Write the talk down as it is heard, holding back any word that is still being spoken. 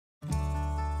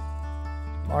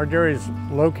Our dairy is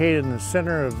located in the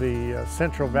center of the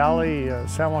Central Valley,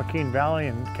 San Joaquin Valley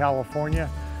in California,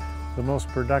 the most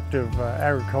productive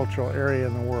agricultural area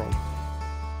in the world.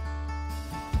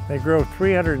 They grow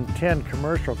 310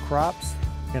 commercial crops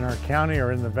in our county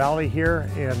or in the valley here,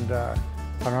 and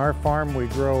on our farm we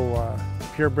grow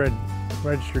purebred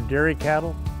registered dairy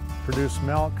cattle, produce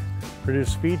milk,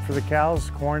 produce feed for the cows,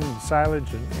 corn and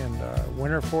silage and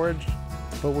winter forage.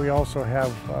 But we also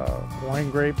have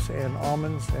wine grapes and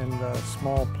almonds and a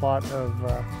small plot of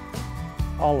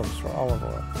olives for olive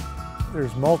oil.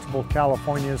 There's multiple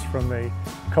Californias, from the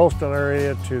coastal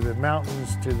area to the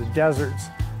mountains to the deserts.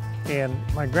 And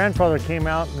my grandfather came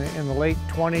out in the late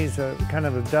 20s, kind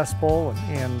of a dust bowl,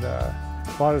 and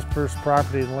bought his first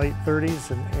property in the late 30s.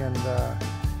 And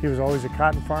he was always a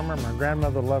cotton farmer. My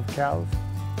grandmother loved cows.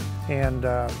 And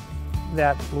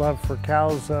that love for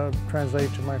cows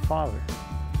translated to my father.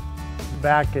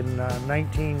 Back in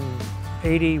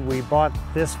 1980, we bought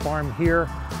this farm here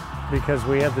because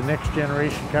we had the next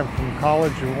generation come from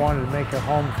college and wanted to make a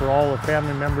home for all the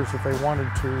family members if they wanted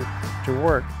to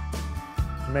work.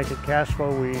 To make it cash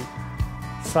flow, we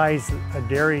sized a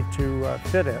dairy to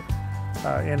fit it.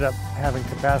 End up having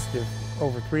capacity of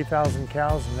over 3,000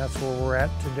 cows, and that's where we're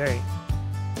at today.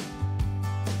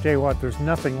 Tell you what, there's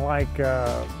nothing like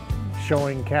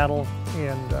showing cattle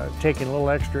and taking a little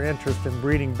extra interest in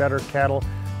breeding better cattle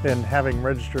than having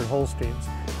registered Holsteins.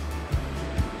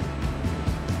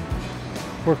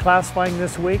 We're classifying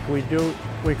this week. We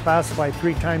classify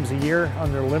 3 times a year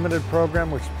on their limited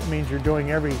program, which means you're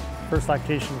doing every first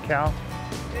lactation cow.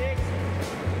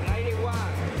 691.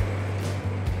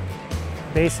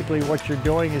 Basically what you're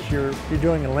doing is you're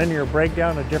doing a linear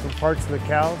breakdown of different parts of the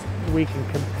cows. We can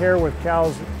compare with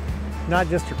cows not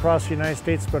just across the United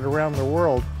States but around the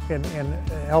world, and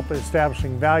help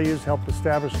establishing values, help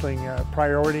establishing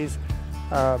priorities.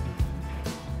 That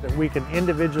we can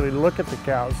individually look at the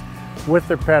cows with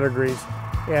their pedigrees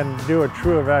and do a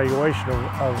true evaluation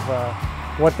of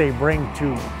what they bring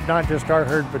to not just our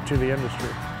herd but to the industry.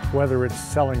 Whether it's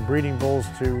selling breeding bulls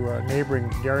to neighboring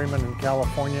dairymen in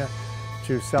California,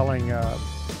 to selling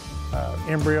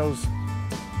embryos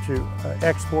to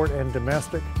export and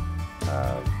domestic,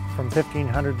 from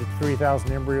 1,500 to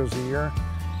 3,000 embryos a year,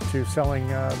 to selling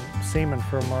semen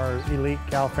from our elite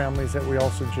cow families that we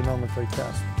also genomically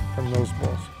test from those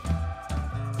bulls.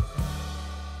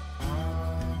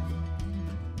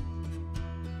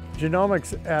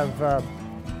 Genomics have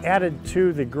added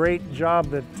to the great job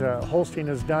that Holstein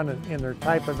has done in their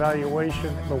type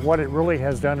evaluation, but what it really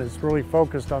has done is really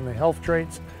focused on the health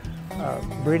traits,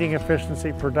 breeding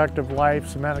efficiency, productive life,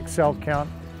 somatic cell count,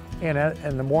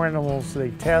 and the more animals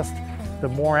they test, the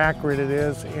more accurate it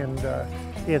is, and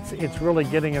it's really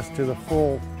getting us to the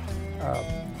full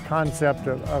concept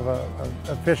of an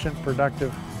efficient,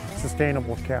 productive,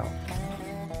 sustainable cow.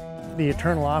 The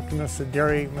eternal optimists that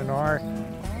dairymen are,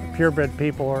 purebred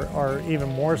people are even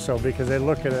more so, because they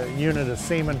look at a unit of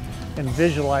semen and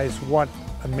visualize what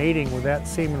a mating with that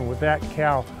semen with that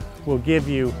cow will give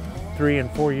you 3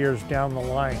 and 4 years down the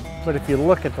line. But if you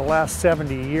look at the last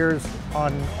 70 years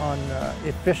on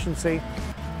efficiency,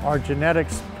 our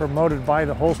genetics promoted by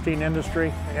the Holstein industry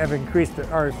have increased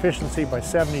our efficiency by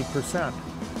 70%.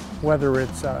 Whether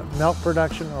it's milk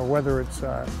production or whether it's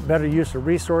better use of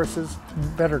resources,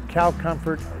 better cow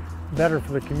comfort, better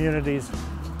for the communities,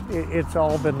 it's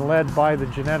all been led by the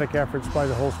genetic efforts by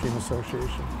the Holstein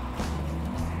Association.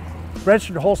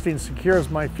 Registered Holstein secures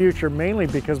my future mainly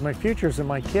because my future is in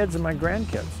my kids and my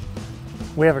grandkids.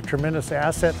 We have a tremendous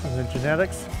asset in the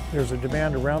genetics. There's a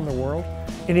demand around the world.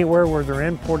 Anywhere where they're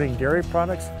importing dairy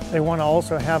products, they want to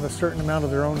also have a certain amount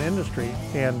of their own industry.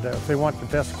 And if they want the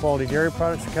best quality dairy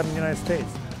products, they come to the United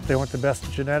States. If they want the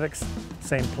best genetics,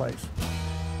 same place.